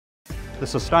The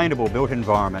Sustainable Built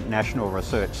Environment National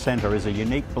Research Centre is a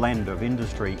unique blend of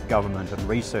industry, government and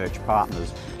research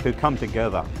partners who come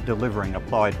together delivering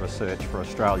applied research for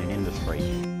Australian industry.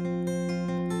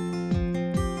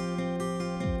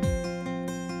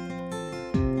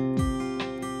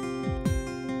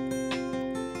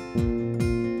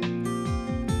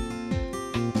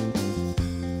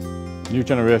 New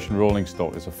Generation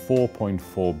Rollingstock is a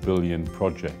 $4.4 billion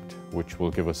project which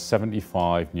will give us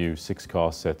 75 new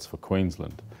 6-car sets for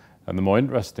Queensland. And the more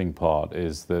interesting part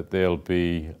is that they'll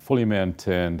be fully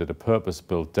maintained at a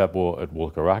purpose-built depot at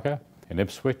Wulkuraka in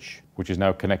Ipswich, which is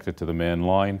now connected to the main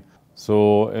line.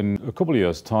 So in a couple of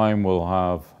years' time we'll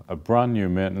have a brand new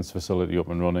maintenance facility up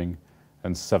and running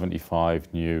and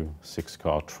 75 new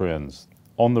 6-car trains.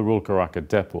 On the Wulkuraka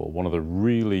depot, one of the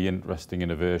really interesting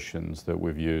innovations that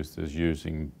we've used is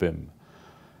using BIM.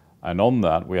 And on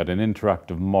that, we had an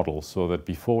interactive model so that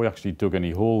before we actually dug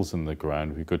any holes in the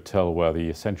ground, we could tell where the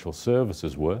essential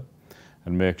services were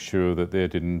and make sure that they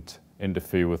didn't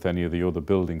interfere with any of the other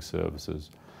building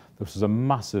services. This was a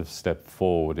massive step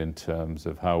forward in terms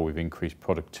of how we've increased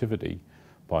productivity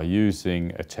by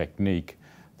using a technique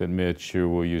that made sure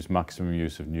we use maximum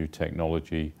use of new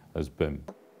technology as BIM.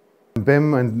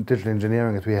 BIM and digital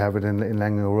engineering, as we have it in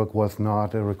Laing O'Rourke, was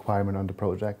not a requirement on the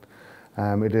project.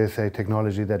 It is a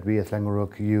technology that we as Laing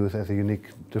O'Rourke use as a unique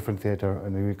differentiator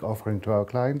and a unique offering to our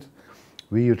clients.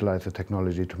 We utilize the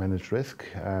technology to manage risk,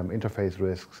 interface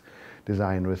risks,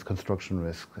 design risk, construction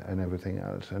risk and everything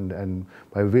else. And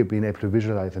by being able to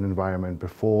visualize an environment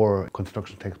before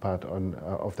construction takes part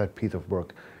of that piece of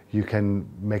work, you can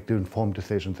make the informed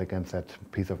decisions against that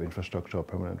piece of infrastructure or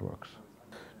permanent works.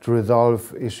 To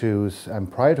resolve issues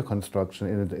prior to construction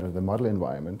in the model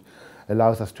environment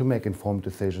allows us to make informed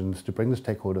decisions, to bring the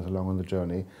stakeholders along on the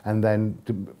journey, and then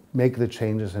to make the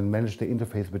changes and manage the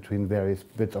interface between various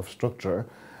bits of structure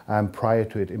prior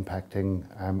to it impacting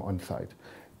on site.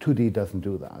 2D doesn't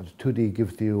do that. 2D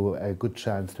gives you a good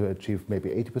chance to achieve maybe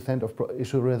 80% of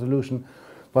issue resolution,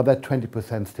 but that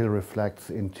 20% still reflects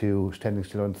into standing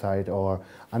still on site or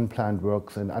unplanned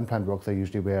works, and unplanned works are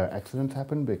usually where accidents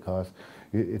happen because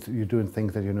you're doing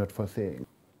things that you're not foreseeing.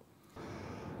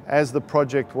 As the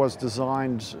project was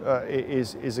designed,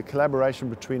 is a collaboration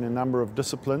between a number of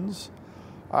disciplines.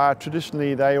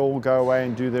 Traditionally, they all go away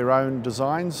and do their own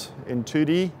designs in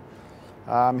 2D.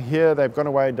 Here, they've gone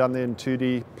away, done it in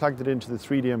 2D, plugged it into the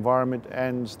 3D environment,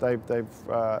 and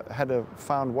they've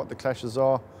found what the clashes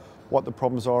are, what the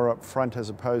problems are up front, as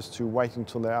opposed to waiting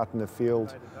till they're out in the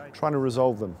field, trying to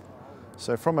resolve them.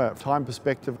 So from a time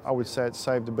perspective, I would say it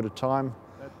saved a bit of time,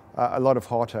 a lot of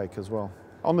heartache as well.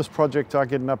 On this project, I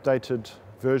get an updated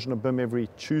version of BIM every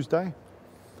Tuesday.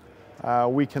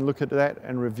 We can look at that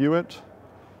and review it.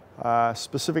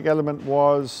 Specific element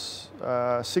was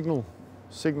signal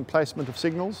placement of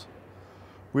signals.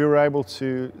 We were able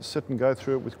to sit and go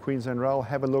through it with Queensland Rail,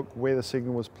 have a look where the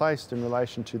signal was placed in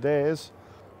relation to theirs.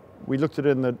 We looked at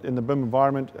it in the BIM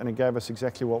environment and it gave us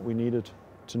exactly what we needed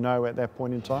to know at that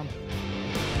point in time.